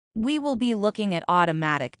We will be looking at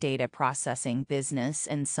automatic data processing business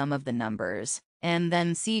and some of the numbers, and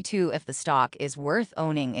then see too if the stock is worth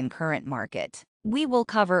owning in current market. We will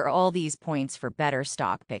cover all these points for better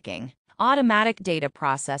stock picking. Automatic data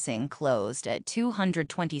processing closed at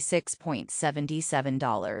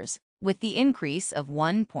 $226.77, with the increase of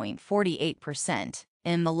 1.48%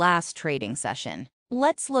 in the last trading session.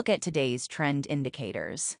 Let's look at today's trend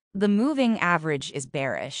indicators. The moving average is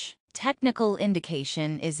bearish. Technical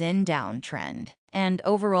indication is in downtrend, and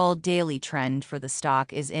overall daily trend for the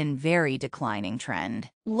stock is in very declining trend.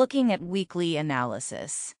 Looking at weekly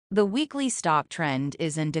analysis, the weekly stock trend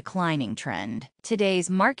is in declining trend. Today's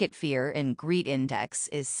market fear and greed index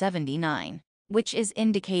is 79, which is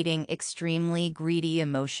indicating extremely greedy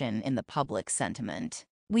emotion in the public sentiment.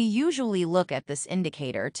 We usually look at this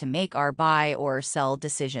indicator to make our buy or sell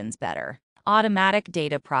decisions better. Automatic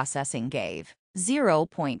data processing gave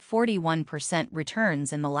 0.41%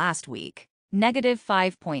 returns in the last week, negative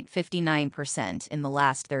 5.59% in the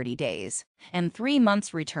last 30 days, and 3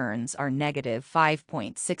 months returns are negative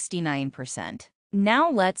 5.69%. Now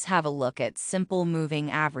let's have a look at simple moving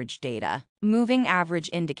average data. Moving average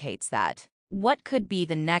indicates that what could be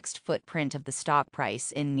the next footprint of the stock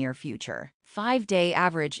price in near future. 5-day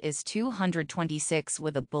average is 226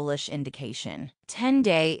 with a bullish indication.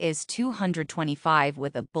 10-day is 225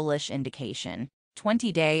 with a bullish indication.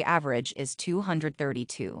 20-day average is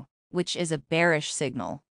 232, which is a bearish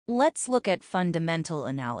signal. Let's look at fundamental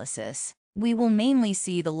analysis. We will mainly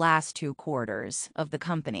see the last 2 quarters of the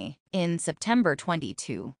company. In September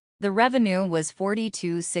 22, the revenue was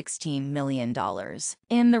 $42.16 million.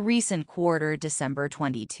 In the recent quarter, December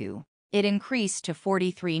 22, it increased to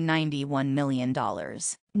 $43.91 million.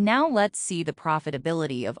 Now let's see the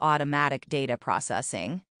profitability of automatic data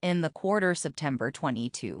processing. In the quarter September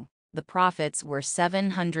 22, the profits were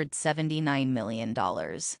 $779 million.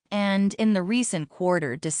 And in the recent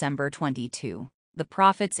quarter December 22, the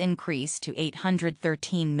profits increased to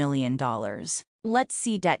 $813 million. Let's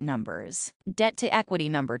see debt numbers. Debt to equity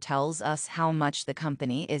number tells us how much the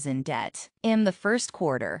company is in debt. In the first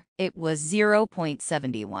quarter, it was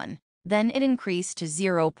 0.71. Then it increased to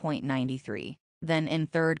 0.93. Then in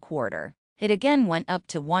third quarter, it again went up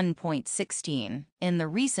to 1.16. In the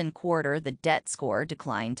recent quarter, the debt score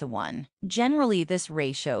declined to 1. Generally, this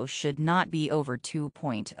ratio should not be over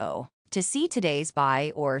 2.0. To see today's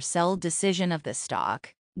buy or sell decision of the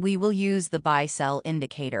stock, we will use the buy-sell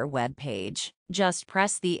indicator web page. Just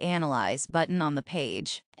press the Analyze button on the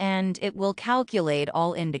page, and it will calculate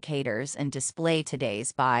all indicators and display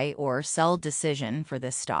today's buy or sell decision for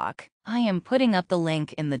this stock. I am putting up the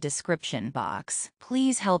link in the description box.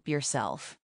 Please help yourself.